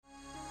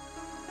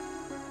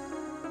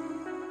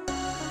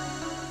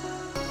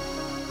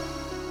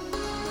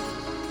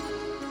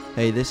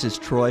Hey, this is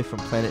Troy from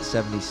Planet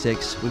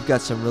 76. We've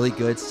got some really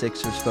good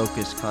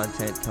Sixers-focused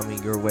content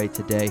coming your way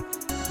today.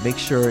 Make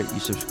sure you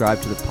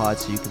subscribe to the pod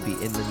so you can be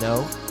in the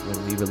know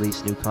when we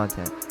release new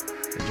content.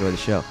 Enjoy the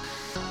show.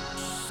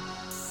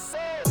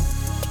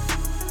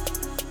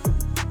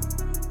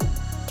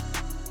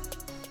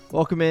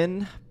 Welcome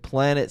in,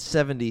 Planet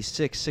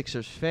 76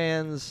 Sixers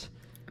fans,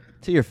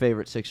 to your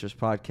favorite Sixers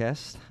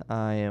podcast.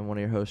 I am one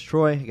of your hosts,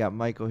 Troy. I got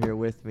Michael here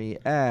with me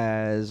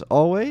as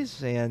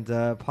always, and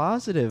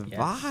positive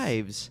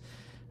vibes.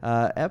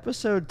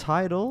 Episode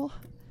title,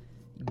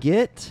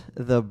 Get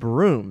the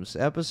Brooms.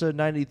 Episode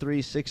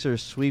 93,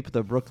 Sixers sweep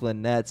the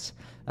Brooklyn Nets.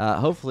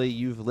 Hopefully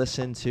you've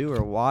listened to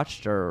or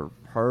watched or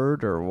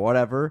heard or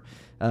whatever.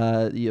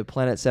 The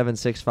Planet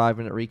 76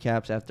 5-minute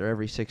recaps after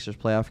every Sixers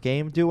playoff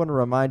game. Do want to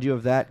remind you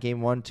of that. Game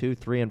 1, 2,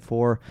 3, and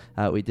 4.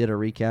 We did a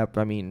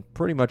recap,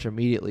 pretty much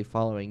immediately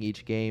following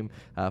each game.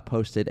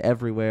 Posted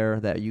everywhere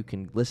that you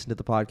can listen to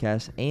the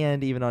podcast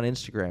and even on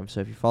Instagram. So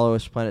if you follow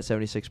us, Planet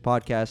 76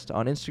 Podcast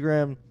on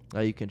Instagram,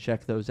 you can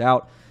check those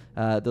out.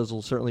 Those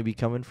will certainly be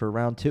coming for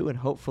round 2 and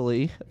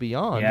hopefully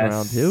beyond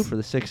round 2 for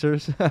the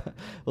Sixers.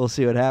 We'll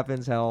see what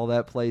happens, how all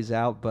that plays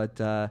out.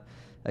 But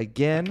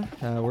again,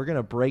 we're going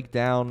to break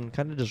down,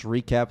 kind of just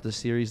recap the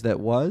series that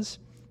was.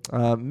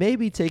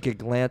 Maybe take a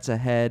glance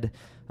ahead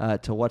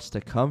to what's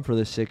to come for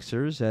the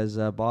Sixers as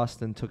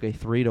Boston took a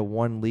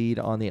 3-1 lead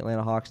on the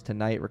Atlanta Hawks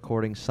tonight,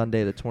 recording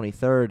Sunday the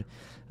 23rd.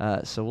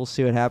 So we'll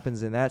see what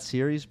happens in that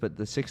series. But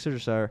the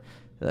Sixers are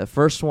the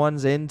first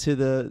ones into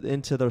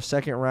the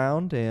second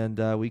round,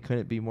 and we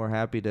couldn't be more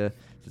happy to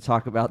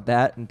talk about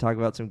that and talk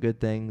about some good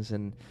things.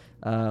 And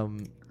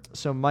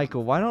so,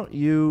 Michael, why don't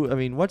you?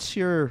 What's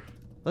your?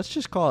 Let's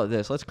just call it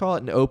this. Let's call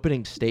it an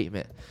opening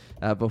statement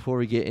before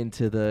we get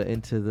into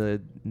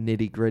the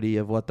nitty-gritty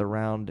of what the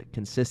round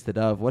consisted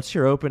of. What's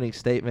your opening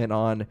statement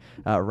on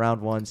round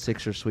 1,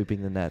 Sixers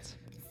sweeping the Nets?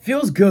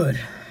 Feels good.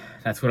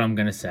 That's what I'm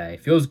going to say.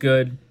 Feels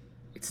good.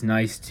 It's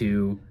nice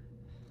to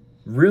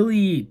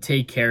really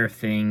take care of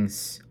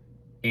things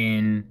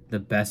in the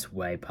best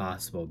way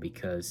possible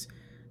because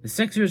the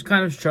Sixers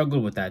kind of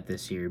struggled with that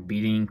this year,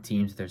 beating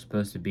teams they're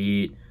supposed to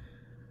beat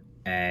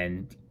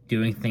and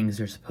doing things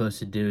they're supposed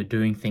to do,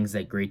 doing things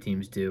that great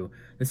teams do.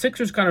 The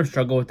Sixers kind of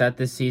struggle with that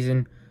this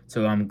season,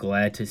 so I'm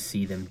glad to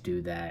see them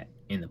do that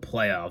in the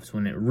playoffs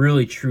when it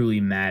really truly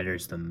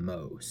matters the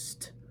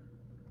most.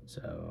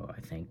 So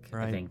I think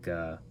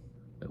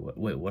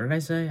wait, what did I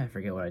say? I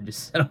forget what I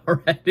just said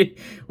already.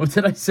 What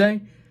did I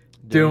say?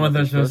 Doing what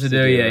they're supposed to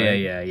do.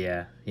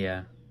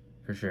 Yeah,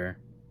 for sure.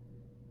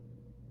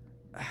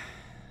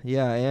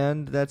 Yeah,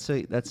 and that's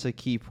a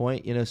key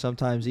point. You know,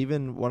 sometimes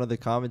even one of the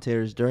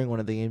commentators during one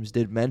of the games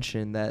did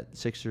mention that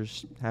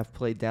Sixers have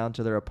played down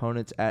to their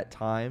opponents at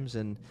times,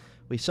 and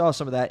we saw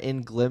some of that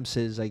in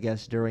glimpses, I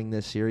guess, during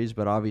this series,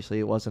 but obviously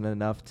it wasn't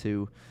enough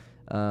to,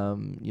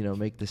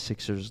 make the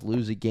Sixers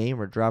lose a game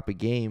or drop a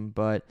game.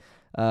 But,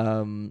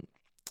 I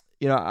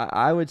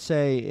would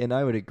say, and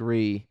I would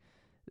agree,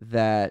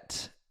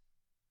 that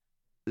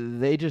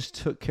they just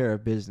took care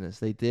of business.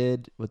 They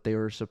did what they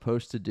were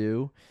supposed to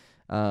do.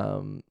 They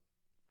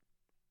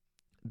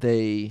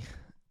did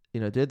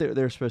what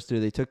they were supposed to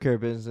do. They took care of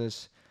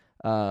business.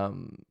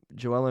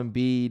 Joel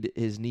Embiid,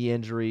 his knee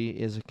injury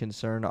is a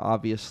concern,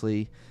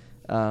 obviously,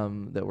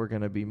 that we're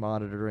going to be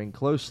monitoring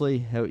closely.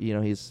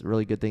 He's a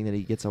really good thing that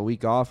he gets a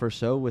week off or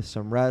so with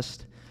some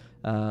rest.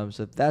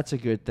 So that's a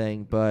good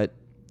thing. But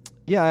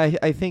yeah,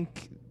 I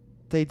think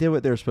they did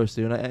what they were supposed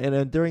to do.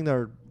 And during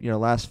their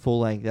last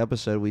full-length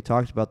episode, we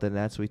talked about the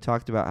Nets. We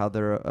talked about how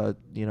they're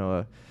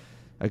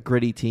a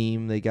gritty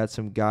team. They got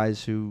some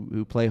guys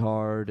who play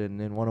hard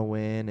and want to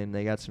win, and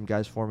they got some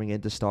guys forming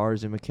into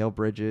stars in Mikal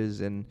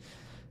Bridges.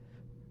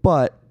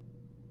 But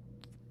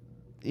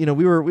we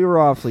were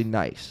awfully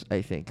nice,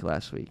 I think,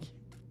 last week.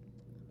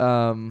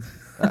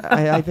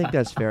 I think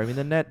that's fair.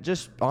 The Net,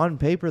 just on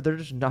paper, they're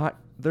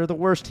the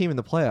worst team in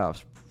the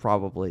playoffs,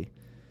 probably.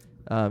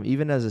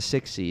 Even as a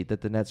 6 seed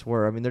that the Nets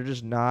were. They're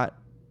just not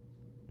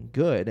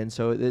good. And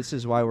so this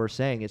is why we're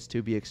saying it's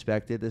to be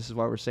expected. This is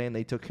why we're saying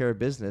they took care of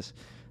business.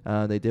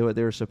 They did what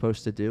they were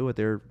supposed to do, what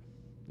they're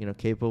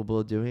capable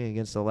of doing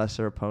against a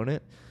lesser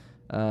opponent.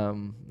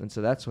 And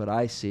so that's what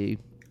I see.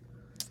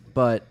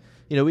 But,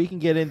 we can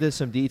get into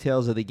some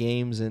details of the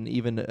games and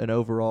even an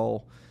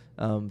overall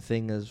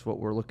thing as what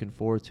we're looking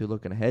forward to,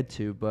 looking ahead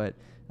to. But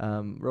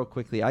real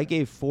quickly, I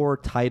gave 4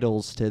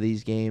 titles to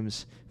these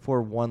games,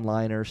 4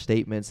 one-liner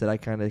statements that I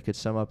kind of could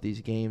sum up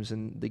these games.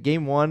 And the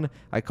game 1,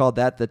 I called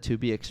that the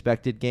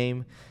to-be-expected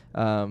game.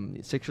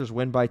 Sixers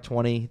win by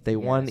 20. They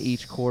won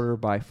each quarter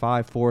by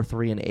 5, 4,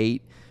 3, and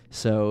 8.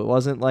 So it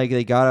wasn't like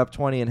they got up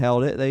 20 and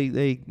held it.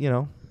 They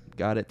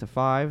got it to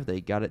 5. They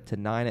got it to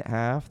 9 at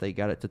half. They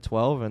got it to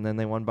 12, and then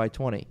they won by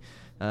 20.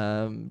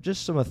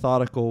 Just a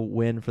methodical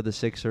win for the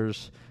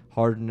Sixers.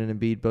 Harden and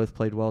Embiid both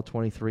played well,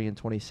 23 and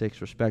 26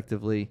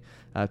 respectively.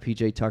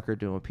 P.J. Tucker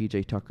doing what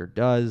P.J. Tucker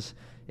does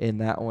in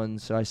that one.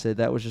 So I said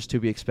that was just to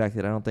be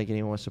expected. I don't think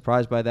anyone was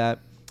surprised by that.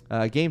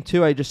 Game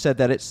 2, I just said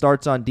that it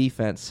starts on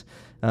defense.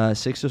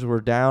 Sixers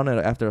were down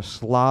after a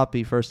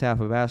sloppy first half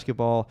of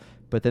basketball.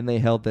 but then they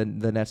held the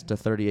Nets to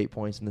 38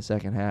 points in the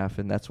second half,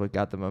 and that's what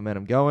got the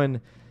momentum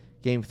going.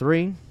 Game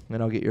 3,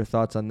 and I'll get your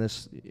thoughts on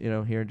this,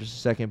 here in just a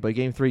second. But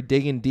Game 3,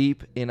 digging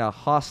deep in a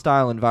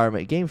hostile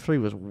environment. Game 3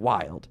 was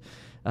wild.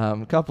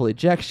 A couple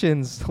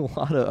ejections, a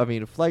lot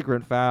of,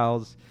 flagrant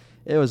fouls.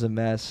 It was a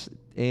mess,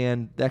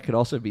 and that could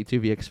also be to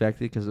be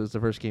expected because it was the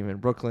first game in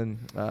Brooklyn.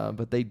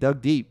 But they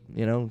dug deep.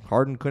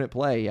 Harden couldn't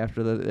play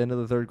after the end of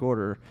the third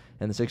quarter,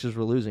 and the Sixers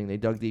were losing. They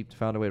dug deep,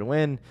 found a way to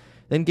win.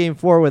 Then Game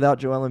 4 without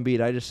Joel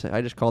Embiid,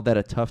 I just called that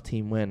a tough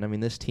team win.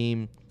 This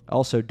team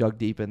also dug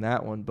deep in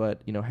that one,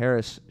 but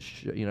Harris,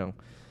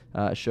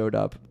 showed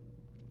up.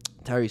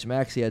 Tyrese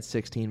Maxey had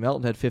 16,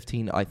 Melton had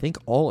 15, I think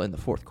all in the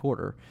fourth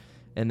quarter,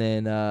 and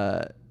then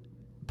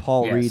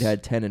Paul Reed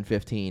had 10 and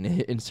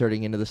 15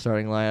 inserting into the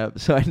starting lineup.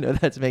 So I know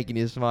that's making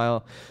you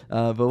smile.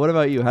 But what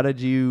about you? How would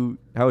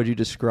you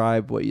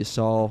describe what you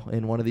saw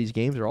in one of these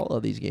games or all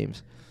of these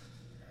games?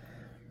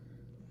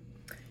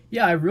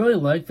 Yeah, I really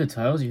like the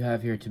titles you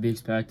have here. To be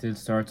expected,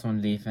 starts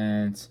on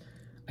defense.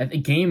 I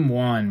think Game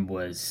 1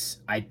 was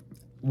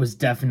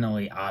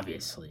definitely,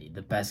 obviously,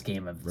 the best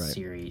game of the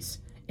series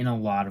in a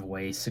lot of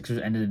ways. Sixers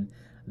ended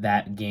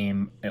that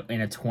game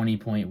in a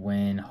 20-point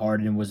win.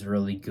 Harden was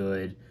really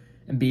good.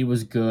 Embiid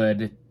was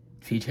good.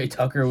 PJ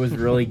Tucker was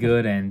really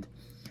good. And,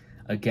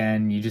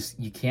 again,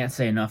 you can't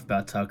say enough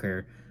about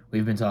Tucker.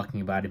 We've been talking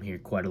about him here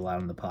quite a lot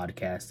on the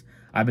podcast.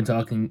 I've been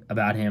talking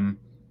about him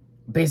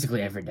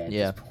basically every day at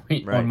this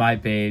point on my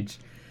page.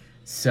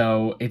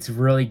 So it's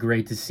really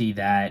great to see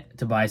that.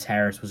 Tobias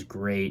Harris was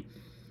great,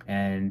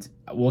 and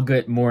we'll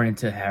get more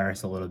into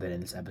Harris a little bit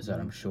in this episode,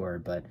 I'm sure,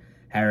 but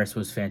Harris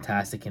was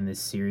fantastic in this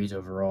series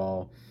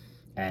overall,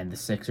 and the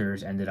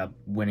Sixers ended up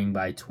winning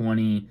by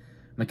 20.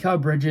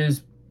 Mikal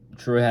Bridges,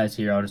 Troy has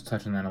here, I'll just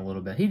touch on that a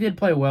little bit. He did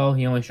play well.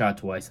 He only shot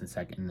twice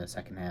in the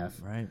second half.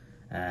 Right.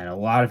 And a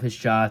lot of his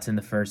shots in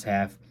the first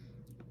half.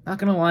 Not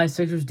going to lie,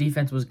 Sixers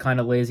defense was kind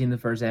of lazy in the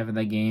first half of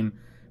that game,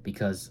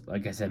 because,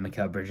 like I said,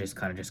 Mikal Bridges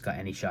kind of just got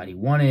any shot he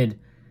wanted.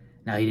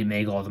 Now, he didn't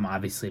make all of them,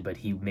 obviously, but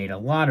he made a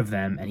lot of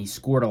them, and he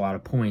scored a lot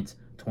of points,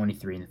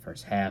 23 in the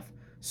first half.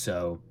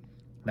 So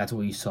that's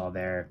what you saw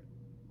there.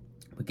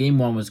 But Game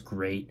 1 was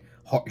great.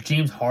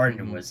 James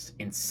Harden was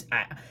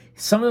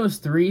some of those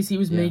threes he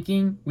was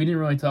making, we didn't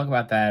really talk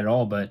about that at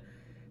all, but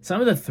some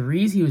of the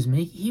threes he was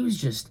making, he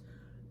was just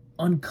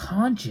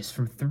unconscious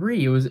from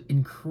three. It was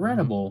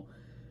incredible.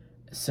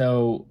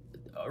 So,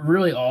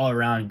 really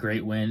all-around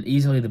great win.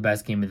 Easily the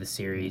best game of the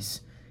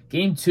series.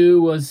 Game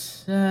 2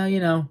 was,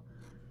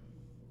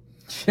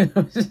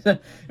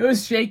 it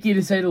was shaky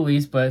to say the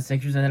least, but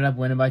Sixers ended up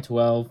winning by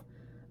 12.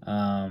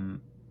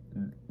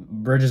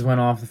 Bridges went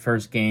off the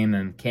first game,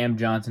 and Cam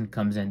Johnson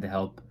comes in to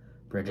help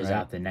Bridges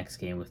out the next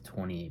game with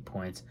 28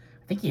 points.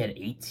 I think he had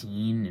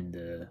 18 in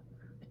the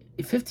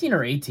 15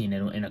 or 18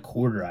 in a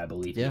quarter, I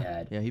believe he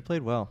had. Yeah, he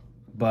played well.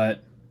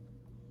 But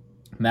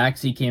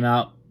Maxey came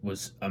out,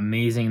 was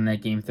amazing in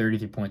that game,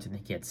 33 points. I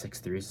think he had 6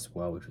 threes as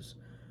well, which was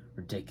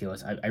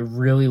ridiculous. I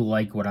really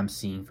like what I'm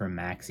seeing from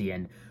Maxey,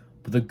 and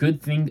the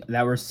good thing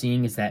that we're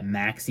seeing is that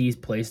Maxey's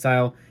play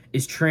style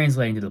is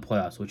translating to the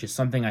playoffs, which is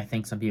something I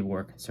think some people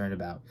were concerned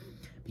about,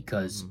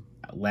 because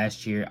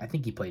last year, I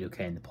think he played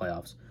okay in the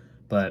playoffs,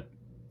 but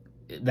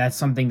that's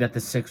something that the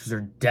Sixers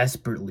are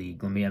desperately,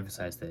 let me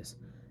emphasize this,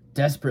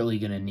 desperately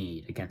going to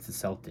need against the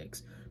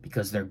Celtics,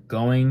 because they're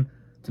going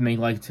to make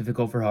life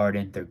difficult for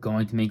Harden. They're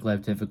going to make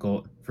life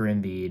difficult for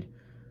Embiid.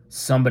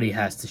 Somebody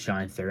has to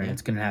shine through, and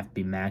it's going to have to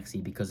be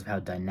Maxey because of how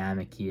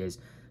dynamic he is,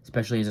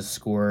 especially as a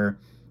scorer,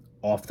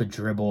 off the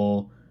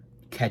dribble,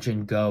 catch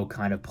and go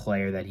kind of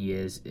player that he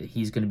is.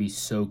 He's going to be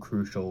so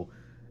crucial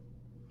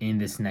in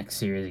this next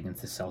series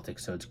against the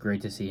Celtics, so it's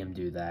great to see him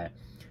do that.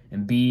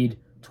 Embiid,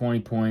 20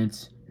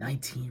 points,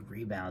 19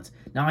 rebounds.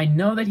 Now, I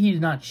know that he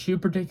did not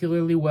shoot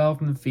particularly well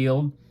from the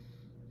field,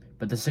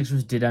 but the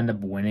Sixers did end up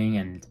winning,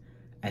 and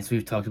as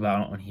we've talked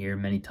about on here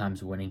many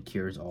times, winning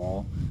cures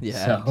all.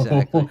 Yeah,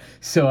 exactly.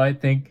 So I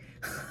think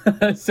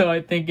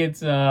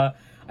it's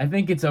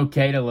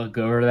okay to look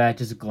over that,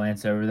 just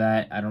glance over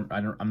that.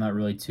 I'm not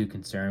really too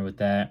concerned with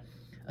that.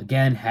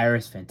 Again,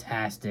 Harris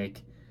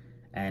fantastic,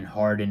 and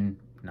Harden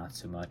not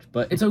so much,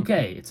 but it's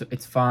okay.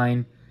 It's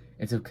fine.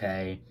 It's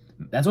okay.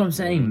 That's what I'm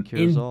saying.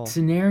 In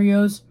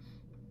scenarios,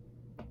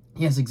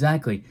 yes,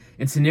 exactly.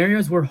 In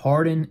scenarios where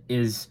Harden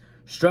is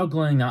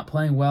struggling, not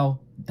playing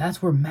well,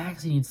 that's where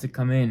Maxey needs to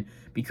come in,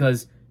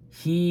 because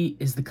he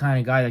is the kind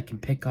of guy that can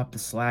pick up the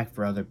slack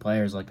for other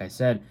players, like I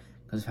said,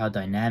 because of how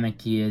dynamic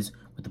he is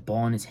with the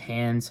ball in his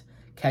hands,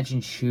 catch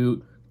and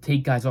shoot,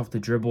 take guys off the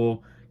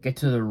dribble, get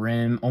to the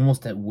rim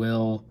almost at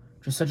will.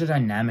 Just such a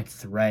dynamic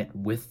threat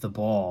with the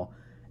ball,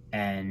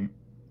 and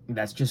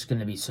that's just going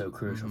to be so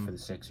crucial for the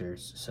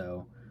Sixers.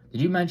 So, did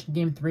you mention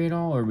Game 3 at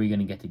all, or are we going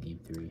to get to Game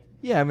 3?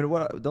 Yeah,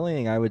 the only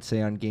thing I would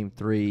say on Game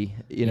 3,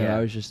 I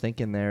was just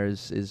thinking there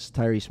is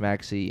Tyrese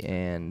Maxey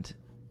and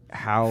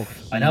how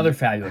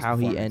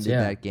he ended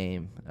that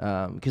game,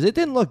 because it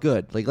didn't look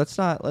good. Like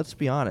let's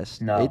be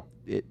honest. No.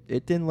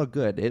 it didn't look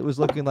good. It was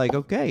looking like,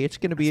 okay, it's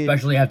going to be...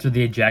 Especially after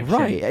the ejection.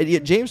 Right.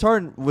 And James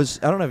Harden was,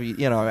 I don't know if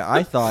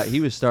I thought he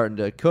was starting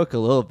to cook a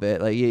little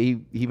bit. Like,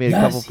 he made a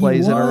couple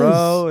plays in a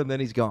row, and then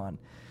he's gone.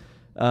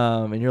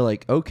 And you're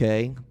like,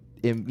 okay.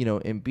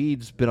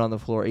 Embiid's been on the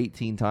floor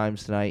 18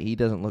 times tonight. He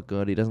doesn't look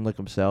good. He doesn't look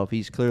himself.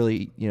 He's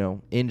clearly,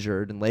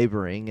 injured and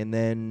laboring. And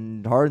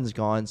then Harden's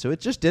gone. So it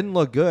just didn't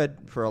look good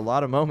for a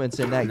lot of moments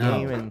in that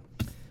game. And,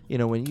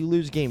 when you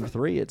lose game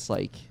 3, it's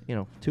like,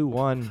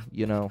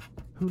 2-1,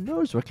 who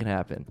knows what can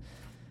happen.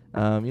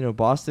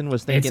 Boston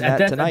was thinking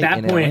that tonight.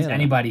 At that point, it's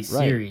anybody's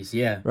right. series,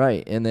 yeah.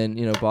 Right. And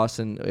then,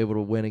 Boston able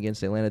to win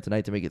against Atlanta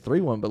tonight to make it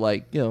 3-1. But,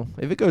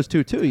 if it goes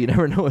 2-2, you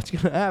never know what's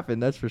going to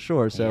happen. That's for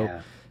sure. So.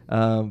 Yeah.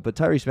 But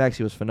Tyrese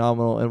Maxey was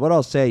phenomenal, and what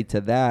I'll say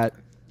to that,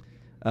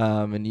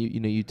 and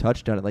you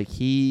touched on it, like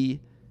he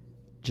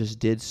just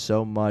did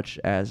so much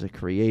as a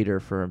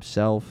creator for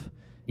himself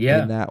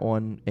in that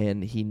one,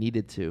 and he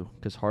needed to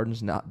because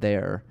Harden's not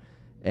there,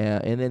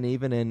 and then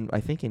even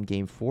in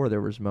Game 4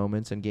 there was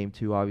moments, in Game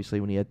 2 obviously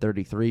when he had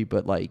 33,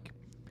 but like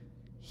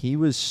he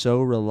was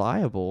so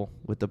reliable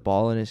with the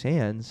ball in his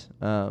hands,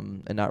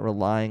 and not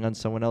relying on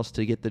someone else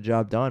to get the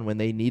job done when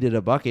they needed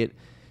a bucket.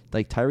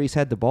 Like, Tyrese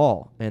had the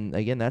ball. And,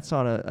 again, that's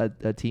on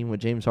a team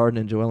with James Harden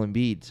and Joel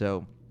Embiid.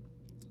 So,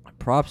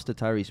 props to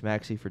Tyrese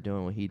Maxey for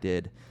doing what he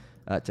did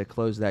to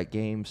close that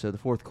game. So, the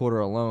fourth quarter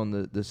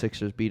alone, the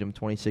Sixers beat them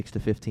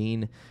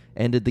 26-15.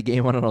 Ended the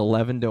game on an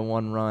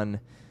 11-1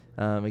 run,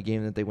 a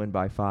game that they win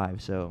by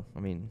 5. So, I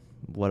mean,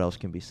 what else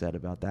can be said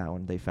about that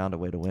one? They found a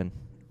way to win.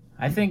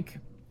 I think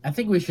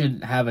we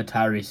should have a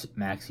Tyrese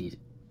Maxey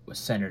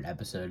centered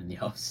episode in the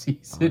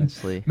offseason.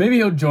 Honestly. Maybe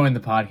he'll join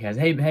the podcast.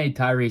 Hey,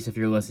 Tyrese, if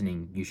you're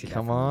listening, you should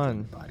come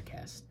on the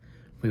podcast.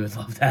 We would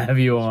love to have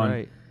you on.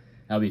 Right.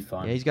 That'll be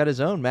fun. Yeah, he's got his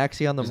own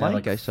Maxey on the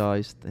mic. I saw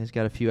he's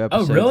got a few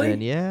episodes. Oh, really?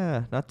 in.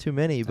 Yeah, not too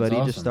many, but he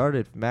just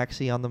started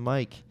Maxey on the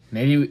mic.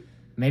 Maybe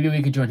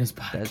we could join his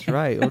podcast. That's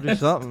right. We'll do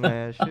something,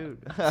 man. Shoot.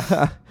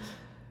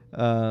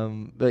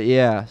 But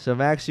yeah, so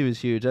Maxey was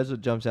huge. That's what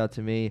jumps out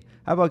to me.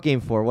 How about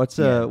Game 4? What's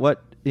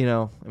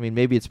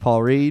maybe it's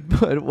Paul Reed,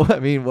 but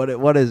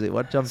what is it?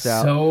 What jumps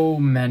out? So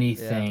many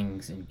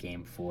things in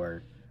Game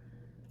 4,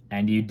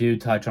 and you do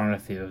touch on a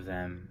few of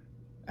them.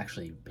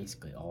 Actually,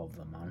 basically all of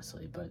them,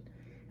 honestly. But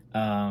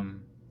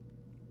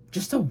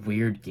just a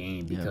weird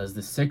game because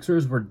the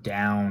Sixers were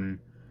down.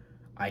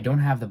 I don't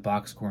have the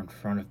box score in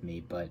front of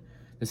me, but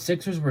the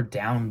Sixers were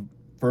down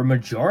for a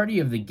majority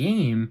of the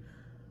game.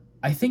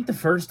 I think the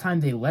first time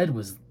they led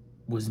was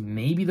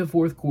maybe the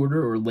fourth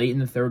quarter or late in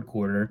the third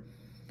quarter,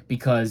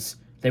 because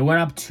they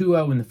went up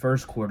 2-0 in the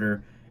first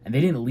quarter, and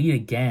they didn't lead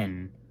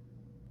again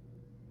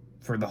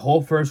for the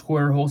whole first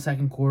quarter, whole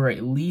second quarter,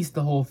 at least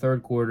the whole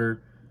third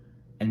quarter,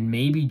 and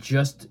maybe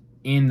just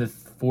in the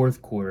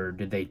fourth quarter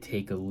did they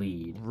take a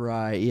lead.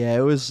 Right, yeah,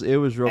 it was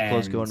real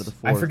close going to the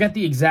fourth. I forget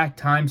the exact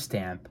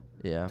timestamp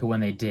to when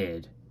they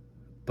did,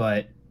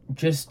 but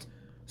just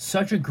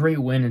such a great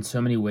win in so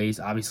many ways.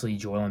 Obviously,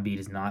 Joel Embiid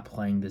is not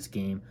playing this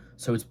game,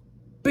 so it's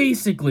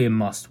basically a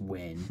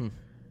must-win,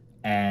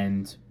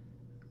 and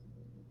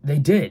they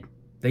did.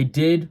 They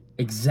did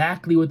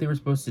exactly what they were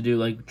supposed to do,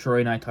 like Troy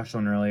and I touched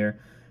on earlier.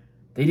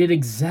 They did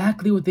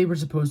exactly what they were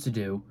supposed to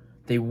do.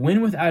 They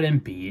win without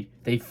Embiid.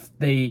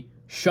 They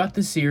shut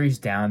the series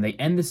down. They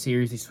end the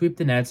series. They sweep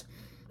the Nets.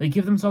 They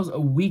give themselves a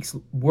week's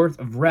worth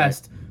of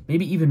rest,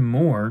 maybe even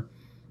more.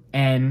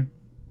 And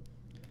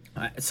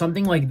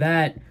something like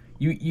that,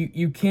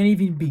 you can't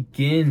even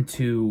begin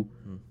to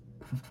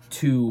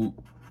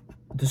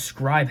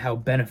describe how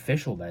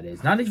beneficial that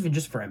is. Not even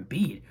just for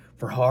Embiid,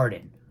 for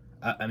Harden.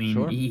 I mean,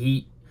 sure.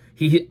 he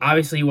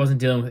obviously he wasn't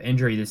dealing with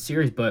injury this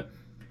series, but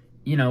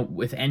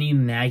with any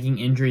nagging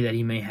injury that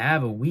he may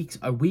have, a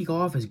week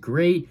off is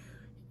great.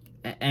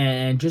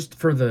 And just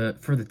for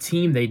the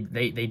team,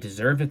 they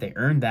deserved it. They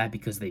earned that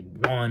because they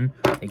won.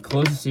 They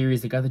closed the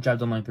series. They got the job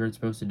done like they were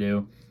supposed to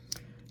do.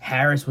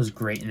 Harris was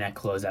great in that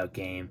closeout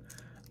game.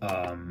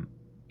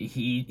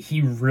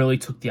 He really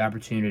took the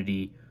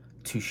opportunity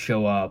to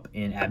show up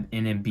in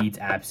Embiid's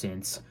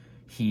absence.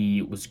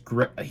 He was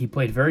great. He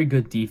played very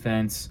good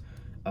defense.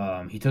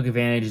 He took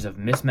advantages of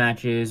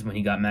mismatches when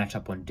he got matched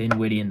up on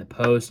Dinwiddie in the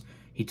post.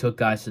 He took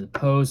guys to the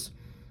post.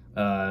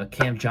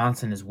 Cam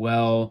Johnson as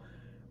well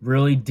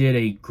really did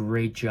a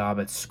great job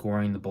at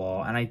scoring the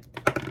ball, and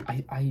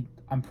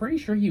I'm pretty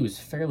sure he was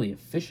fairly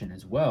efficient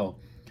as well.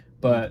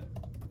 But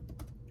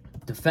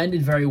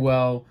defended very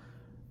well,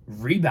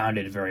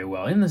 rebounded very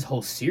well in this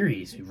whole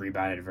series. He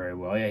rebounded very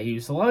well. Yeah, he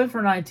was 11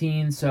 for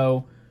 19,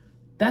 so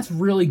that's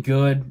really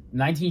good.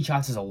 19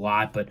 shots is a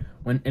lot, but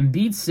when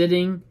Embiid's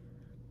sitting,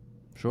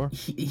 sure,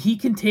 he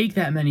can take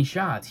that many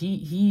shots.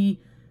 He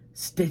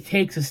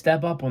takes a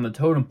step up on the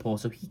totem pole,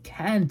 so he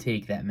can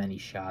take that many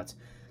shots.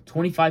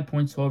 25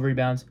 points, 12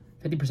 rebounds,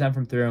 50%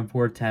 from 3 on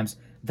 4 attempts.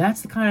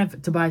 That's the kind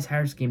of Tobias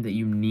Harris game that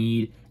you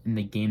need in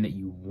the game that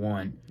you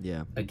want.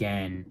 Yeah.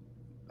 Again,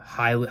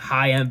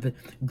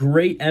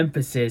 great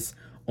emphasis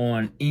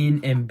on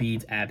in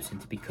Embiid's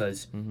absence,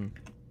 because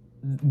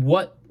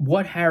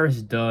what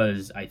Harris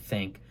does, I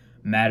think,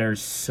 matters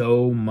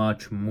so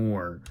much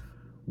more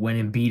when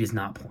Embiid is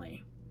not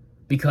playing,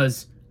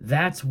 because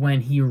that's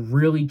when he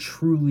really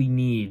truly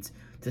needs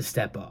to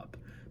step up.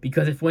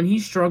 Because if when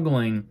he's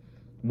struggling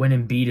when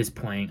Embiid is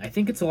playing, I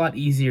think it's a lot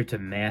easier to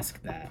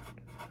mask that.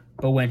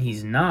 But when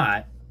he's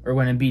not, or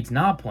when Embiid's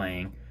not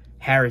playing,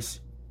 Harris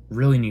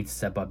really needs to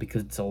step up,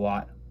 because it's a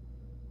lot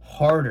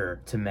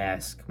harder to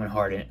mask when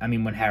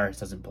Harris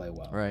doesn't play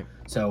well. Right.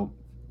 So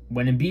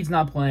when Embiid's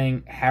not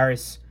playing,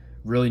 Harris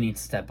really needs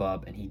to step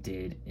up, and he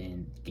did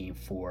in Game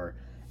 4.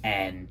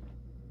 And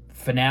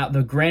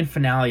the grand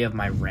finale of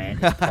my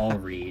rant is Paul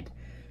Reed.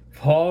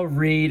 Paul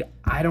Reed,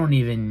 I don't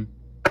even...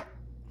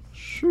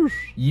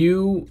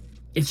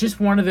 It's just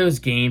one of those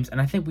games,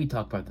 and I think we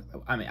talk about...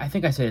 I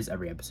think I say this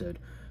every episode,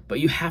 but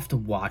you have to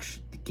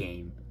watch the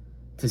game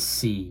to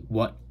see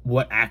what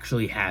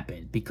actually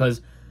happened.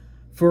 Because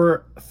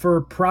for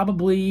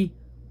probably...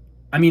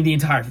 the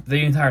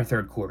entire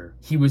third quarter,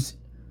 he was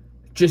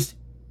just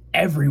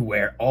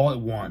everywhere all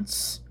at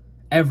once.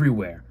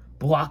 Everywhere.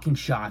 Blocking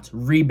shots,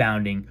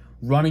 rebounding,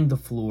 running the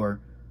floor,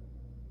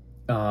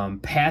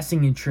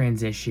 passing in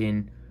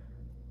transition.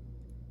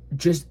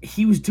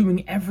 He was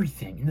doing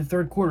everything in the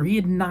third quarter. He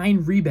had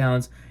 9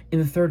 rebounds in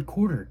the third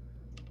quarter.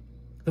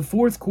 The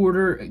fourth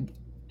quarter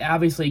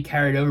obviously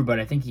carried over, but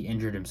I think he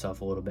injured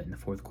himself a little bit in the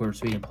fourth quarter,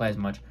 so he didn't play as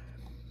much.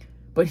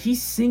 But he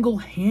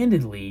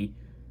single-handedly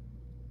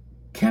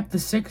kept the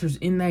Sixers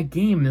in that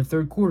game in the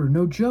third quarter.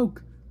 No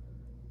joke.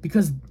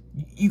 Because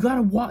you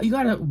gotta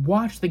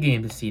watch the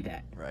game to see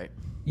that. Right.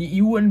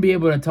 You wouldn't be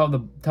able to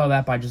tell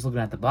that by just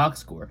looking at the box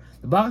score.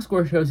 The box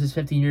score shows his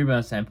 15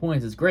 rebounds, 10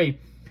 points. It's great,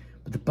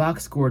 but the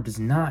box score does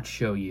not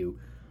show you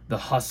the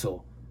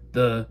hustle,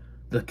 the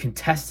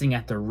contesting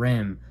at the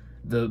rim,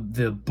 the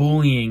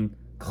bullying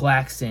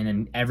Claxton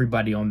and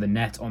everybody on the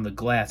nets, on the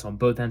glass, on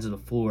both ends of the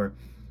floor,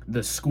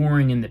 the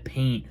scoring in the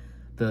paint,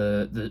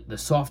 the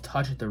soft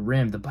touch at the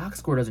rim. The box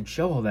score doesn't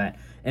show all that,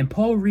 and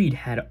Paul Reed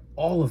had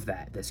all of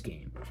that this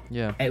game.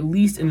 Yeah. At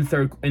least in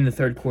the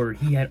third quarter,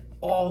 he had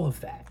all of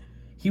that.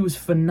 He was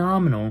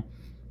phenomenal,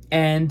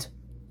 and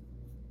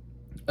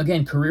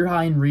again, career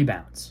high in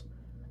rebounds.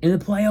 In the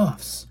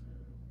playoffs,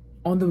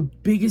 on the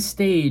biggest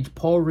stage,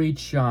 Paul Reed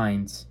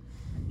shines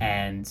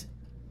and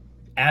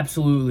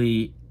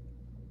absolutely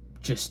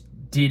just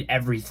did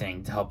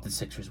everything to help the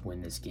Sixers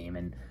win this game.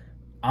 And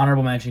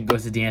honorable mention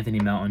goes to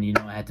De'Anthony Melton. You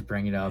know I had to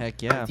bring it up.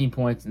 Heck yeah. 15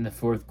 points in the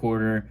fourth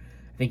quarter.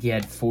 I think he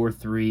had 4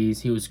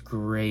 threes. He was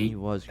great. He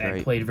was great.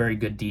 And played very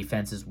good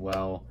defense as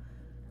well.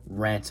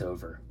 Rant's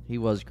over. He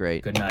was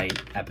great. Good night.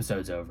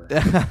 Episode's over.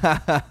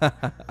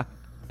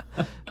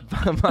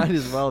 Might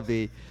as well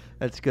be.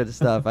 That's good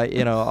stuff.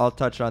 I'll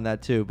touch on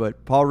that too.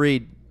 But Paul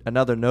Reed,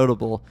 another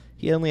notable,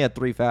 he only had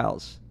 3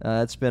 fouls.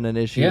 That's been an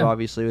issue,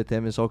 obviously, with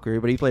him his whole career.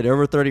 But he played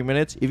over 30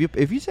 minutes.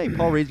 If you say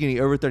Paul Reed's getting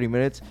over 30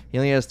 minutes, he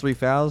only has 3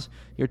 fouls,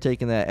 you're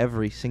taking that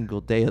every single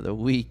day of the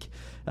week.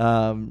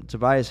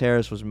 Tobias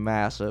Harris was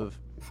massive.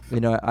 You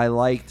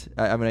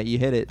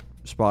hit it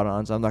spot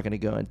on, so I'm not going to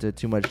go into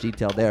too much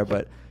detail there.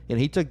 But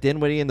he took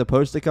Dinwiddie in the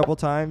post a couple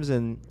times.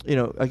 And,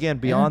 again,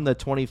 beyond the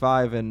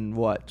 25 and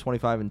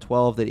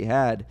 12 that he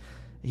had,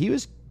 he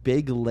was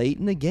big late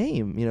in the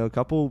game. A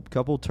couple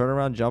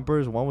turnaround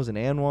jumpers. One was an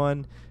and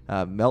one.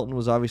 Melton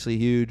was obviously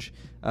huge.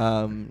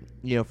 For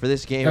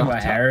this game. Talking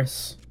about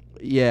Harris?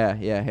 Yeah,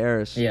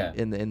 Harris. Yeah.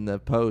 In the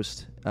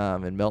post,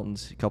 and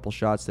Melton's couple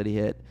shots that he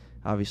hit,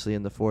 obviously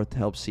in the fourth to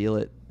help seal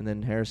it, and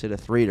then Harris hit a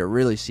 3 to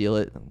really seal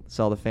it.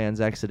 Saw the fans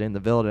exiting the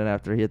building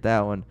after he hit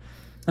that one,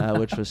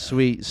 which was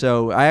sweet.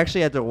 So I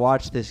actually had to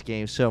watch this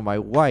game. So my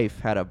wife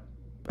had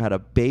a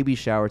baby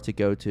shower to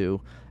go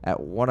to at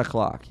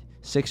 1:00.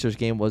 Sixers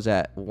game was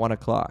at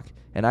 1:00,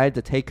 and I had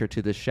to take her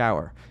to the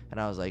shower. And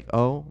I was like,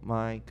 oh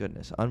my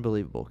goodness,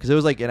 unbelievable, because it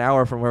was like an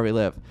hour from where we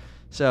live.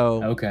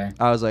 So okay,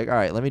 I was like, all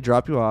right, let me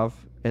drop you off,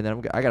 and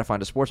then I got to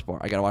find a sports bar.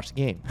 I got to watch the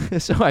game.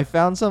 So I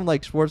found some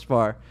sports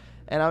bar,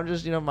 and I'm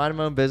just minding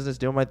my own business,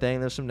 doing my thing.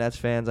 There's some Nets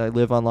fans. I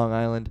live on Long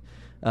Island.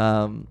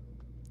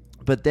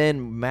 But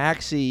then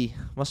Maxey,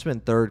 must have been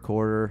third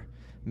quarter,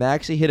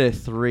 Maxey hit a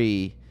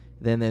 3.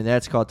 Then the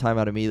Nets called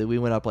timeout immediately. We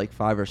went up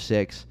 5 or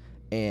 6.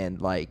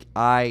 And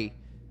I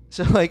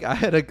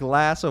had a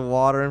glass of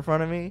water in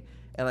front of me,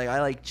 and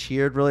I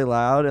cheered really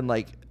loud, and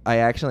I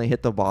accidentally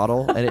hit the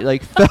bottle, and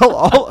it fell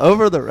all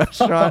over the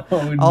restaurant,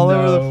 all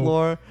over the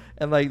floor.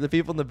 And the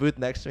people in the booth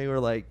next to me were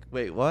like,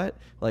 "Wait, what?"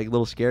 A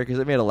little scared because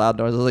it made a loud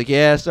noise. I was like,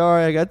 "Yeah,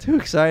 sorry, I got too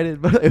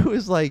excited." But it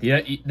was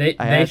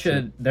they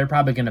should. They're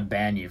probably gonna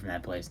ban you from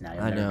that place now.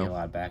 You'll never be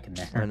allowed back in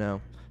there. I know.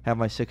 Have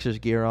my Sixers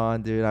gear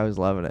on, dude. I was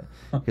loving it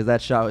because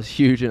that shot was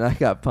huge, and I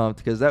got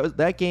pumped because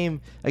that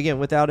game again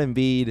without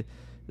Embiid.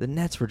 The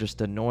Nets were just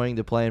annoying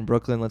to play in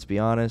Brooklyn. Let's be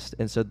honest.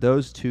 And so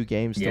those 2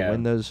 games to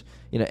win those,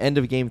 end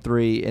of game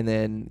 3 and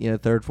then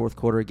third, fourth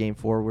quarter of game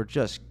 4 were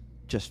just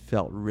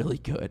felt really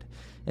good,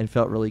 and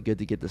felt really good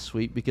to get the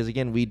sweep because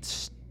again we'd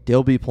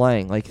still be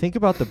playing. Think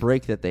about the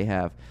break that they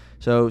have.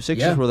 So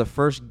Sixers were the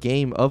first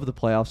game of the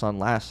playoffs on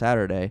last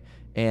Saturday,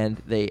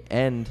 and they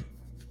end.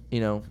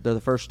 They're the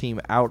first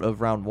team out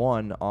of round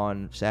 1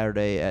 on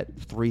Saturday at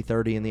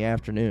 3:30 in the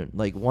afternoon.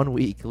 1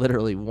 week,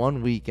 literally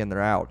 1 week, and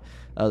they're out.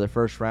 the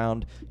first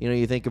round.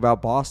 You think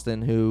about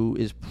Boston, who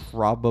is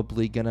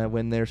probably going to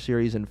win their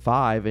series in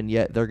 5, and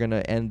yet they're going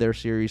to end their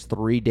series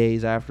 3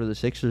 days after the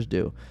Sixers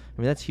do.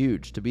 I mean, that's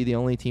huge. To be the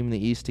only team in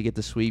the East to get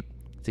the sweep,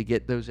 to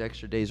get those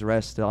extra days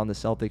rest on the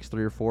Celtics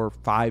 3 or 4,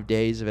 5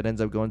 days if it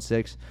ends up going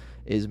 6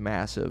 is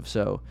massive.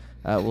 So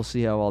we'll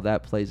see how all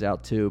that plays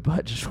out too,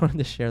 but just wanted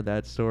to share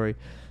that story.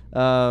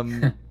 All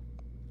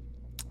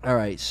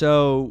right,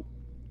 so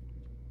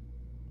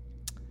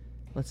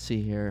let's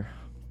see here.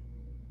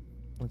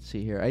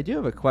 I do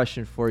have a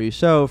question for you.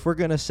 So if we're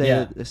going to say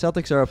that the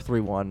Celtics are up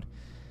 3-1,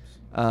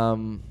 I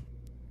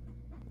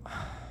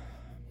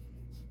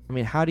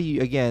mean, how do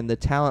you, again, the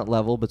talent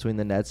level between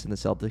the Nets and the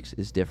Celtics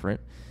is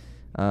different.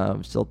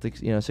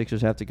 Celtics,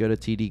 Sixers have to go to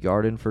TD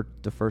Garden for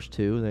the first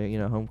 2. They,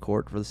 home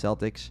court for the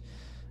Celtics.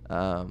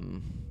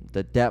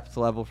 The depth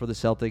level for the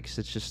Celtics,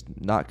 it's just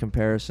not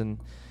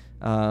comparison.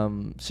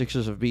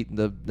 Sixers have beaten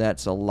the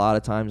Nets a lot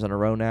of times in a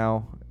row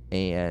now,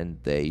 and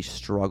they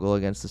struggle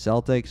against the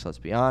Celtics. Let's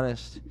be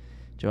honest.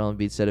 Joel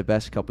Embiid said it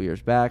best a couple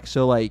years back.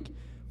 So,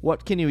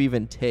 what can you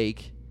even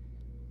take?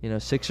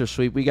 Sixers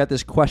sweep. We got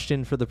this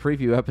question for the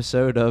preview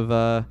episode of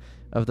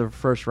the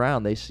first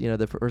round. They,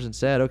 the person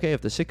said, okay,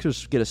 if the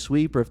Sixers get a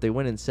sweep or if they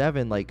win in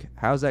 7,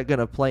 how's that going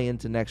to play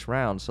into next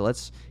round? So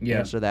let's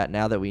answer that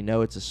now that we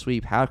know it's a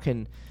sweep. How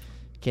can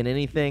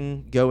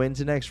anything go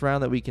into next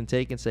round that we can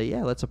take and say,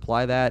 yeah, let's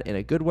apply that in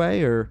a good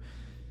way or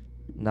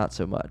not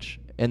so much?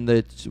 And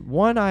the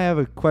one I have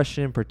a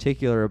question in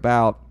particular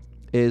about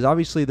is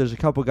obviously there's a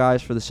couple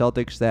guys for the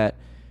Celtics that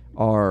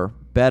are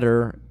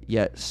better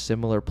yet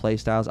similar play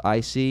styles I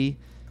see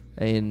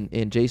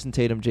in Jason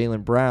Tatum,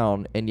 Jaylen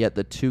Brown, and yet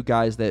the 2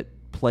 guys that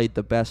played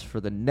the best for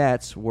the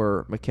Nets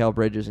were Mikal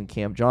Bridges and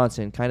Cam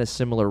Johnson, kind of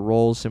similar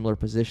roles, similar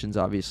positions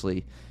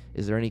obviously.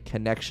 Is there any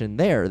connection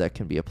there that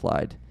can be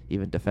applied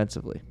even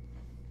defensively?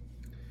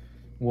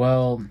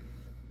 Well,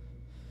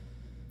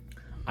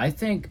 I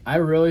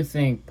really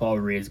think Paul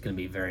Reed is going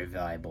to be very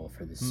valuable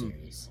for this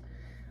series.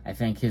 I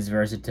think his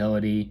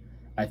versatility,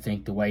 I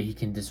think the way he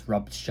can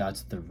disrupt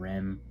shots at the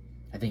rim,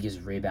 I think his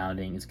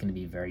rebounding is going to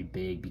be very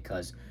big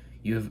because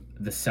you have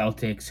the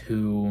Celtics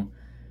who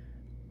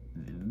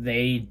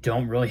they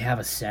don't really have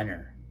a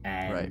center.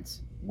 And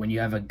when you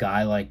have a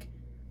guy like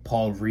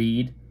Paul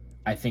Reed,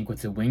 I think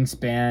with the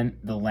wingspan,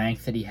 the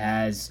length that he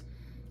has,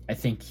 I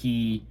think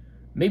he,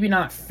 maybe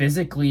not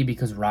physically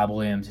because Rob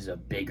Williams is a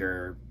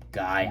bigger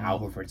guy, Al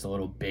Horford's a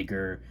little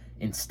bigger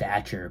in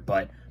stature,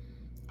 but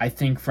I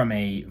think from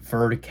a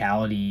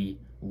verticality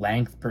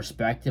length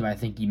perspective, I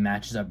think he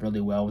matches up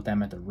really well with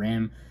them at the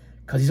rim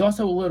because he's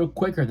also a little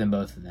quicker than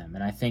both of them,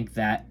 and I think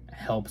that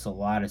helps a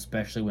lot,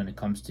 especially when it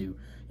comes to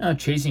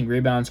chasing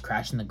rebounds,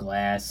 crashing the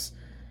glass,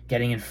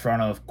 getting in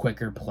front of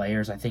quicker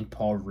players. I think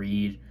Paul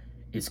Reed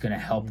is going to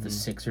help the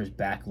Sixers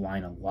back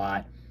line a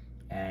lot,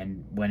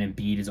 and when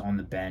Embiid is on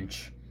the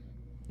bench,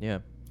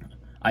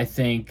 I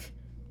think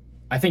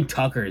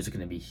Tucker is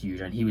going to be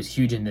huge, and he was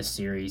huge in this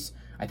series.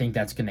 I think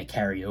that's going to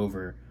carry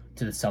over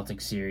to the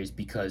Celtics series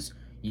because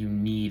you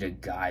need a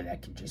guy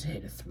that can just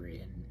hit a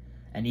 3.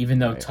 And even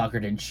though Tucker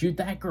didn't shoot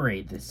that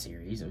great this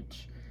series,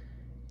 which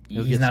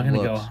he's not going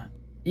to go,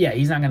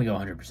 he's not going to go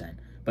 100%,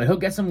 but he'll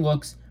get some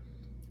looks.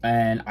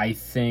 And I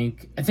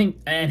think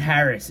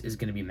Harris is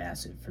going to be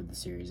massive for the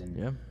series,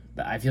 and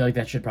I feel like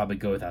that should probably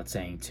go without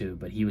saying too.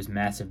 But he was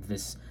massive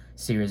this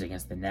series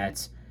against the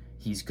Nets.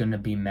 He's going to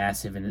be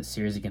massive in the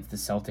series against the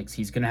Celtics.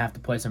 He's going to have to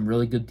play some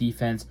really good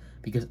defense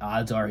because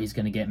odds are he's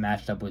going to get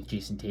matched up with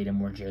Jason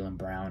Tatum or Jaylen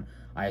Brown.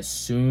 I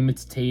assume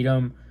it's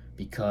Tatum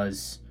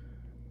because,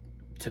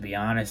 to be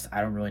honest, I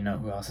don't really know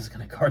who else is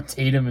going to guard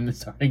Tatum in the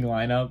starting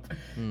lineup.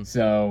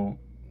 So,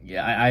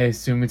 I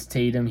assume it's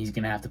Tatum. He's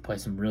going to have to play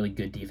some really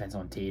good defense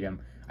on Tatum.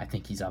 I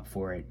think he's up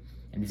for it.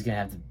 And he's going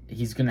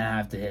to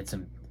have to hit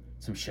some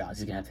shots.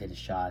 He's going to have to hit his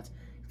shots.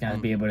 He's going to have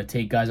to be able to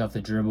take guys off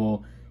the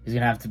dribble. He's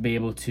going to have to be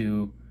able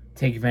to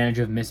take advantage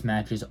of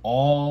mismatches.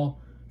 All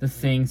the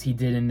things he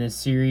did in this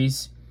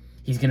series,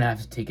 he's going to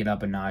have to take it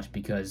up a notch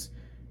because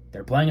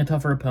they're playing a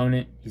tougher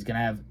opponent. He's going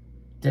to have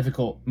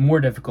more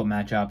difficult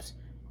matchups,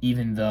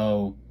 even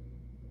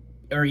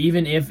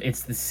if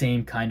it's the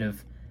same kind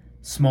of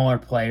smaller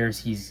players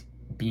he's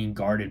being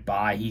guarded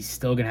by, he's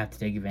still going to have to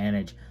take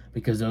advantage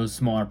because those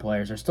smaller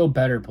players are still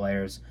better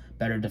players,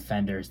 better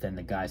defenders than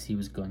the guys he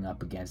was going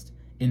up against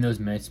in those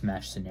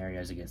mismatch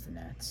scenarios against the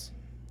Nets.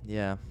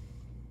 Yeah.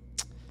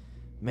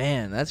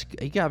 Man,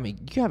 you got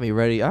me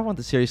ready. I want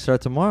the series to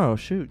start tomorrow.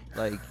 Shoot.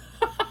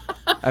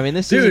 I mean,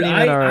 this dude, isn't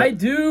even I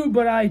do,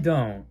 but I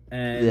don't.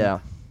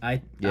 And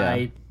I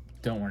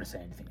don't want to say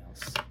anything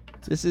else.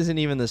 This isn't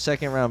even the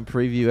second round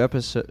preview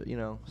episode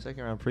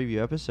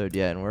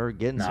yet, and we're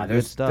getting some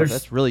good stuff.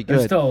 That's really good.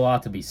 There's still a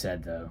lot to be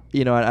said, though.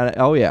 there's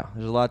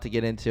a lot to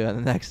get into in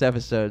the next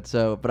episode.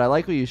 So, but I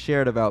like what you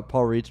shared about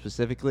Paul Reed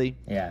specifically.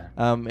 Yeah.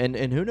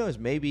 And who knows,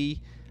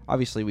 maybe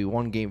obviously we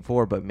won Game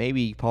 4, but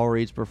maybe Paul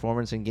Reed's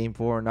performance in Game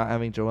 4 and not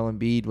having Joel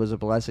Embiid was a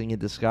blessing in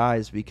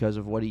disguise because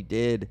of what he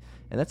did.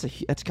 And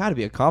that's got to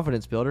be a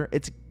confidence builder.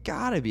 It's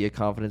got to be a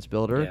confidence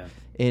builder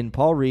in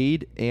Paul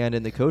Reed and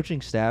in the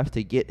coaching staff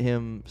to get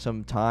him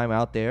some time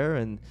out there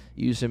and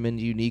use him in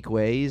unique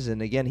ways.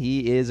 And, again,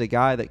 he is a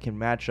guy that can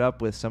match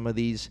up with some of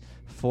these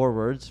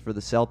forwards for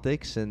the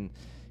Celtics and,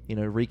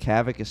 wreak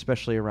havoc,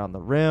 especially around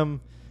the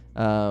rim.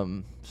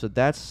 So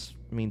that's,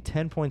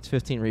 10 points,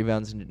 15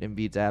 rebounds in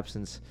Embiid's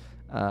absence.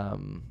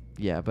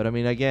 But,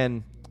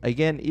 again,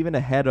 even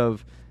ahead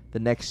of the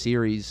next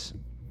series,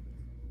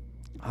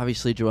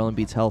 obviously Joel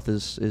Embiid's health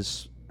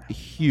is a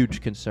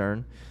huge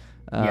concern.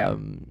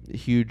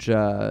 Huge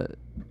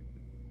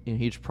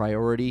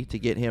priority to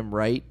get him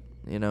right.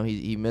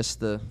 He missed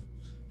the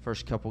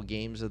first couple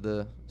games of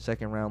the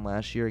second round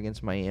last year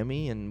against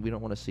Miami, and we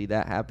don't want to see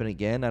that happen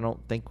again. I don't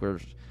think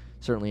there's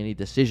certainly any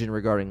decision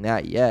regarding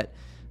that yet.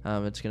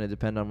 It's going to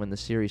depend on when the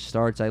series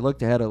starts. I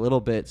looked ahead a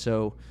little bit,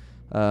 so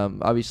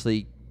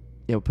obviously,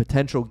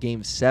 potential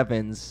Game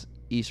 7s,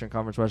 Eastern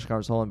Conference, Western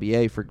Conference,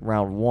 All-NBA for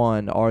Round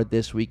 1 are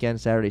this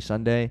weekend, Saturday,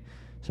 Sunday.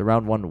 So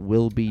Round 1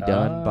 will be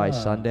done by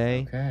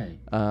Sunday. Okay.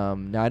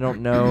 Now, I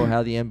don't know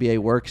how the NBA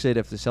works it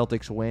if the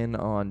Celtics win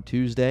on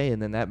Tuesday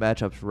and then that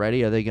matchup's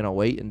ready. Are they going to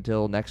wait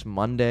until next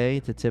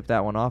Monday to tip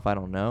that one off? I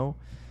don't know.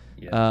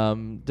 Yeah.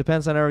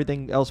 Depends on how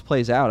everything else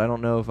plays out. I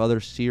don't know if other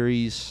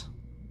series,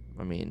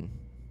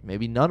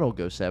 maybe none will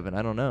go 7.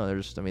 I don't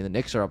know. The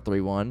Knicks are up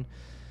 3-1.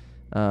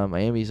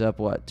 Miami's up,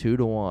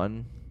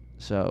 2-1.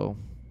 So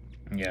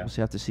we'll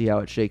have to see how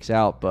it shakes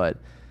out. But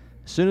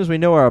as soon as we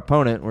know our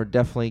opponent, we're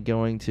definitely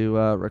going to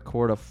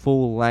record a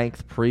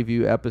full-length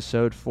preview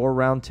episode for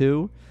Round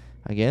 2.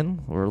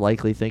 Again, we're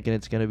likely thinking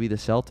it's going to be the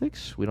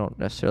Celtics. We don't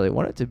necessarily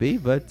want it to be,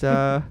 but it's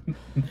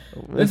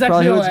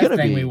actually the last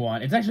thing we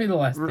want. It's actually the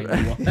last thing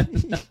we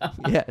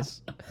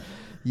want.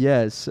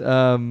 Yes.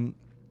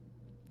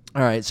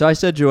 All right, so I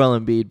said Joel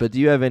Embiid, but do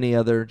you have any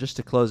other, just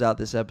to close out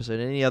this episode,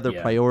 any other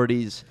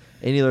priorities,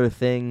 any other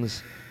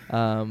things,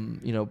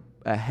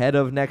 ahead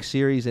of next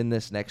series in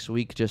this next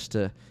week, just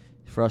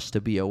for us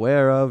to be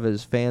aware of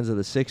as fans of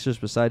the Sixers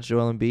besides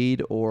Joel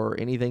Embiid, or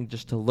anything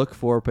just to look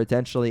for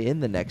potentially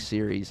in the next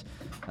series,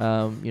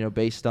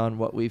 based on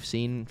what we've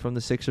seen from the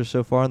Sixers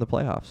so far in the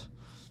playoffs?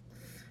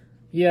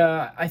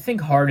 Yeah, I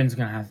think Harden's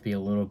going to have to be a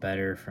little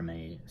better from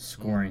a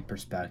scoring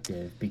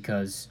perspective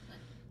because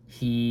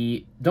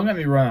don't get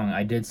me wrong,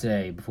 I did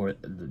say before,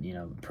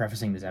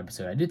 prefacing this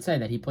episode, I did say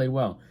that he played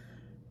well.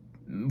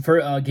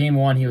 For Game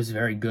 1, he was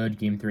very good.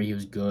 Game 3, he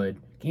was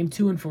good. Game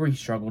 2 and 4, he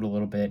struggled a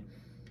little bit.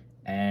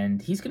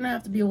 And he's going to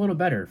have to be a little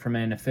better from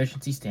an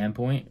efficiency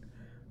standpoint.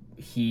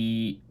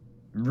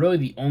 Really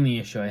the only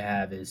issue I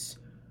have is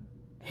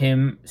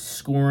him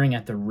scoring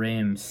at the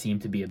rim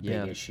seemed to be a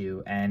big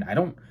issue. And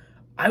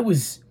I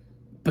was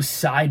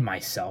beside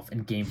myself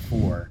in Game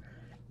 4.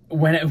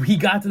 When he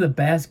got to the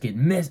basket,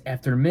 miss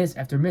after miss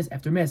after miss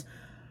after miss,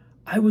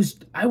 I was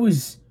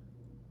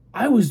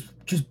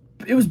just,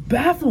 it was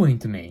baffling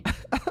to me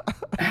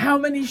how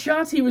many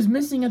shots he was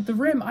missing at the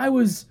rim. I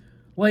was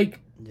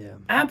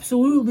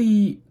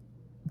absolutely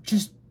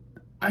just,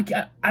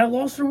 I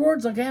lost for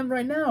words like I am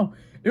right now.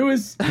 It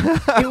was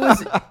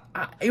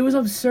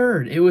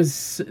absurd. It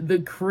was the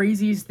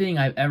craziest thing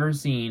I've ever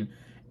seen,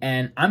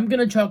 and I'm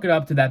gonna chalk it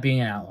up to that being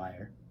an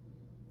outlier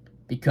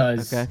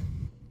because. Okay.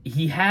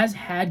 He has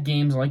had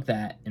games like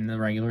that in the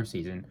regular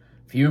season,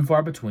 few and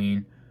far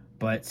between,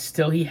 but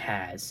still he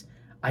has.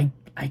 I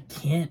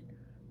can't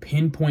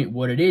pinpoint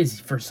what it is.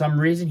 For some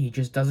reason, he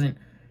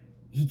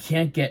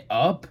can't get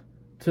up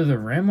to the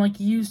rim like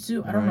he used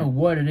to. I don't know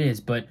what it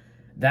is, but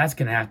that's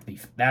gonna have to be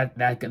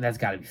that's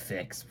got to be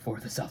fixed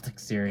for the Celtics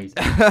series.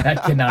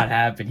 That cannot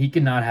happen. He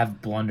cannot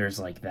have blunders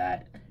like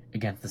that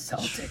against the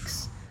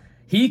Celtics.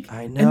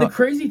 I know. And the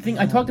crazy thing,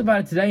 I talked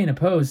about it today in a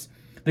post.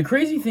 The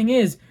crazy thing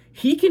is,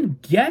 he can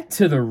get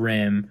to the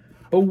rim,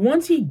 but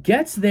once he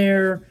gets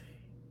there,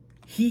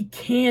 he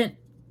can't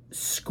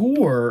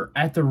score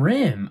at the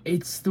rim.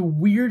 It's the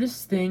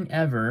weirdest thing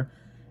ever.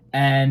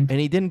 And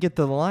he didn't get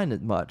to the line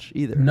much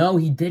either. No,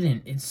 he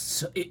didn't.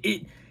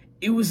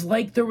 It was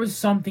like there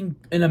was an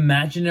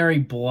imaginary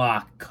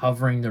block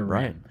covering the rim.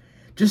 Right.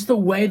 Just the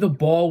way the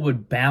ball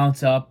would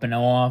bounce up and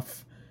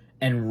off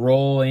and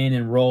roll in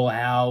and roll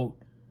out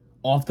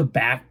off the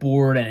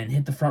backboard and then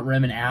hit the front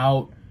rim and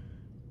out.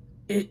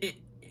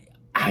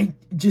 I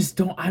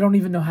don't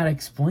even know how to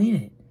explain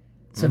it.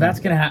 So that's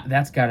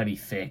got to be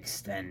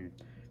fixed, and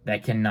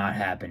that cannot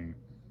happen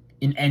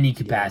in any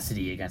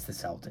capacity against the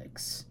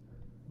Celtics.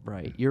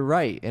 Right. You're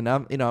right. And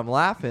I'm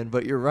laughing,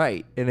 but you're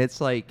right. And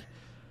it's like,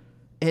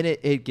 and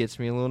it gets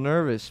me a little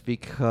nervous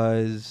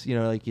because,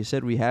 like you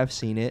said, we have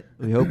seen it.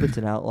 We hope it's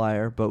an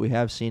outlier, but we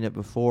have seen it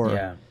before.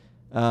 Yeah.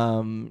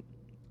 And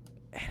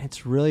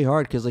it's really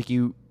hard because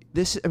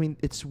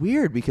it's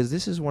weird because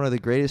this is one of the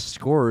greatest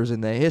scorers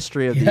in the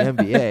history of the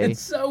NBA. It's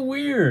so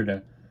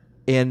weird.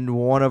 And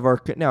one of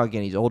now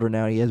again, he's older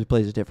now. He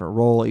plays a different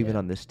role even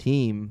on this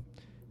team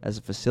as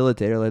a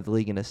facilitator, led the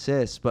league in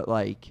assists. But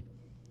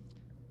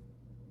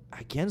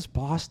against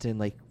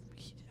Boston,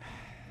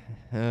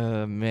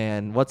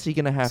 Man, what's he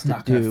gonna have It's to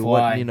not gonna do?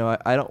 fly.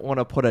 I don't want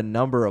to put a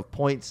number of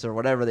points or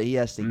whatever that he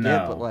has to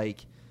get, but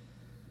like,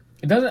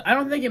 it doesn't. I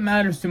don't think it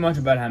matters too much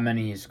about how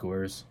many he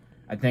scores.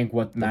 I think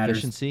what matters.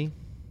 Efficiency.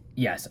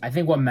 Yes, I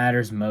think what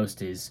matters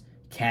most is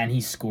can he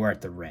score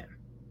at the rim.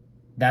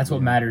 That's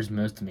what matters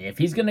most to me. If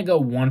he's gonna go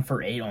 1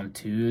 for 8 on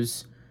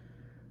twos,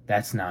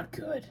 that's not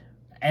good.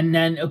 And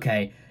then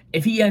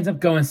if he ends up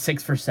going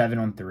 6 for 7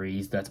 on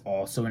threes, that's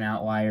also an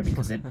outlier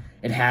because it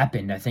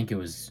happened. I think it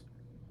was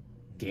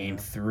game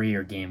 3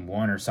 or game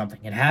 1 or something.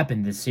 It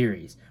happened this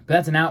series, but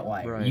that's an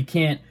outlier. Right. You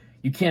can't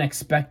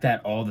expect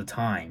that all the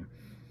time.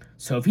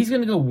 So if he's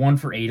gonna go 1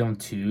 for 8 on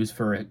twos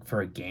for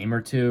a game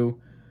or two,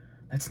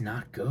 that's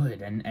not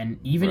good. And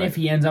even if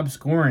he ends up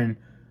scoring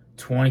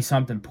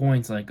 20-something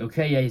points,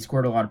 he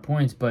scored a lot of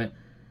points, but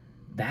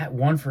that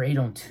 1 for 8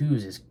 on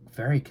twos is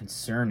very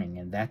concerning,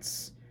 and that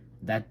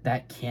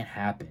can't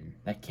happen.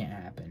 That can't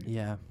happen.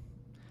 Yeah.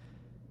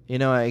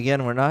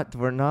 Again, we're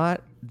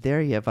not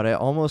there yet, but I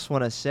almost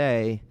want to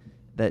say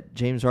that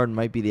James Harden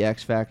might be the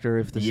X factor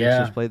if the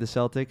Sixers play the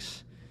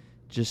Celtics.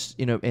 Just,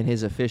 in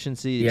his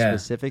efficiency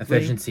specifically.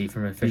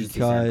 From efficiency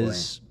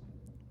standpoint.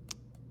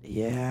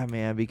 Yeah,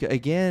 man. Because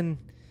again,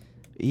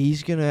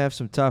 he's gonna have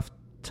some tough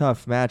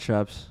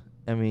matchups.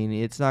 I mean,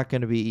 it's not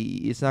gonna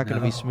be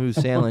smooth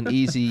sailing,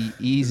 easy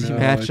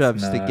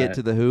matchups to get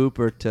to the hoop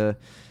or to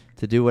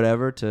do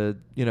whatever.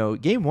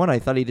 Game 1, I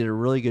thought he did a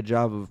really good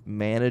job of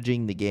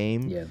managing the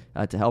game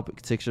to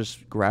help Sixers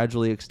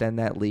gradually extend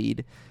that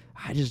lead.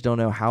 I just don't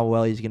know how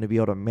well he's going to be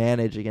able to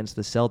manage against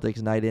the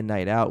Celtics night in,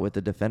 night out with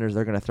the defenders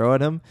they're going to throw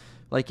at him.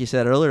 Like you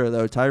said earlier,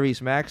 though,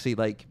 Tyrese Maxey,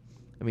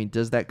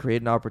 does that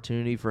create an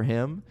opportunity for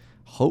him?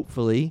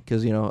 Hopefully,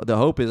 because, the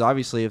hope is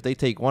obviously if they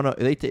take one,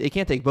 they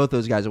can't take both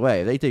those guys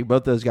away. If they take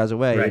both those guys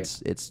away,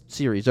 it's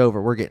series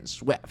over. We're getting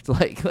swept.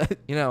 But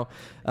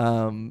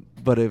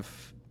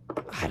if,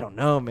 I don't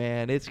know,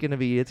 man, it's gonna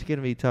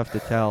be tough to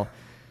tell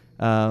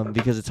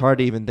because it's hard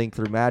to even think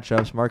through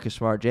matchups. Marcus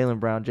Smart, Jaylen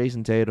Brown,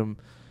 Jason Tatum,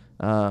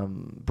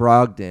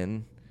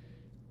 Brogdon,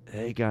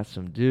 they got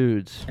some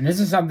dudes. And this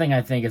is something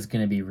I think is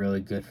going to be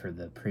really good for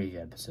the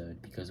preview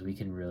episode because we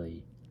can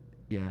really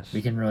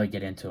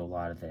get into a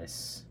lot of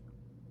this.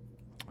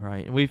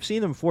 Right, and we've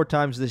seen them 4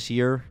 times this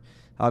year,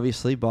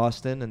 obviously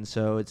Boston, and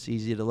so it's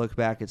easy to look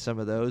back at some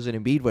of those.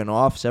 And Embiid went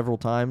off several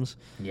times.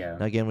 Yeah.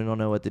 And again, we don't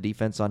know what the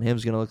defense on him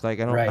is going to look like.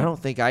 I don't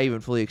think I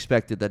even fully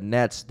expected the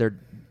Nets. They're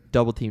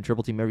double team,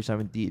 triple team every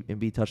time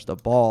Embiid touched the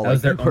ball. That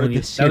was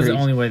the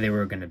only way they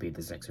were going to beat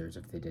the Sixers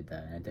if they did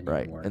that, and it didn't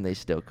even work. And they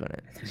still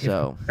couldn't.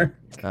 So,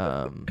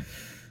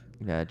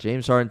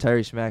 James Harden,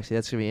 Tyrese Maxey.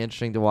 That's going to be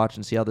interesting to watch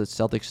and see how the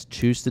Celtics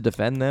choose to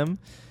defend them.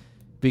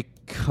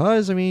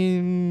 Because,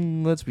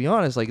 let's be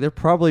honest, they're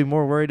probably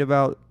more worried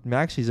about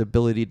Maxey's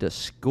ability to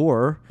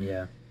score.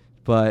 Yeah.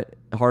 But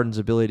Harden's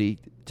ability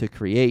to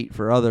create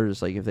for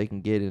others, if they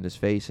can get in his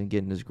face and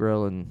get in his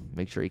grill and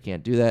make sure he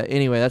can't do that.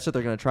 Anyway, that's what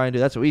they're going to try and do.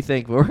 That's what we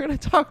think. But we're going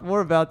to talk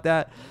more about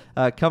that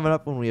coming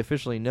up when we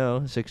officially know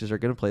the Sixers are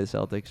going to play the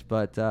Celtics.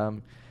 But,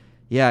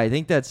 I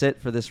think that's it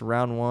for this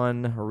round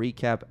 1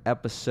 recap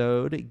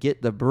episode.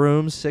 Get the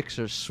Brooms.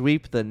 Sixers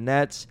sweep the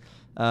Nets.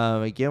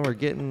 Again, we're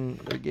getting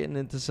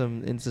into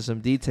some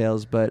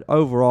details, but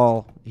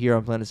overall here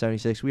on Planet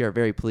 76, we are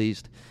very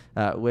pleased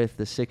with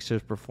the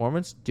Sixers'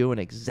 performance, doing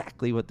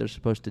exactly what they're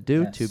supposed to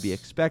do, to be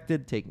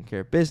expected, taking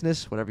care of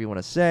business, whatever you want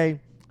to say.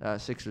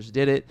 Sixers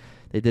did it.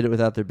 They did it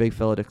without their big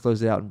fella to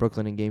close it out in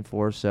Brooklyn in Game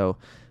 4. So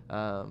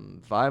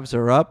vibes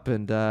are up,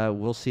 and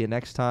we'll see you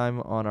next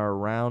time on our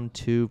round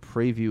 2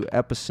 preview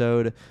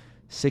episode.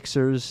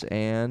 Sixers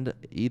and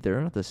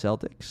either the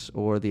Celtics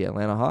or the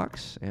Atlanta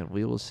Hawks, and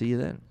we will see you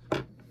then.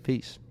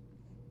 Peace.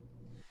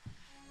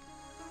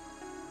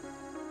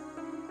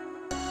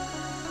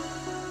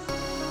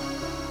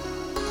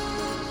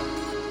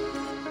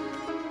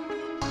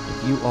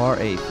 If you are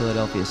a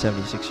Philadelphia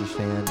 76ers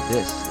fan,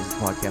 this is the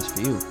podcast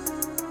for you.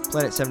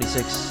 Planet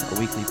 76, a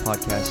weekly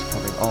podcast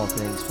covering all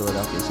things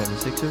Philadelphia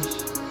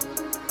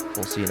 76ers.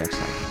 We'll see you next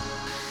time.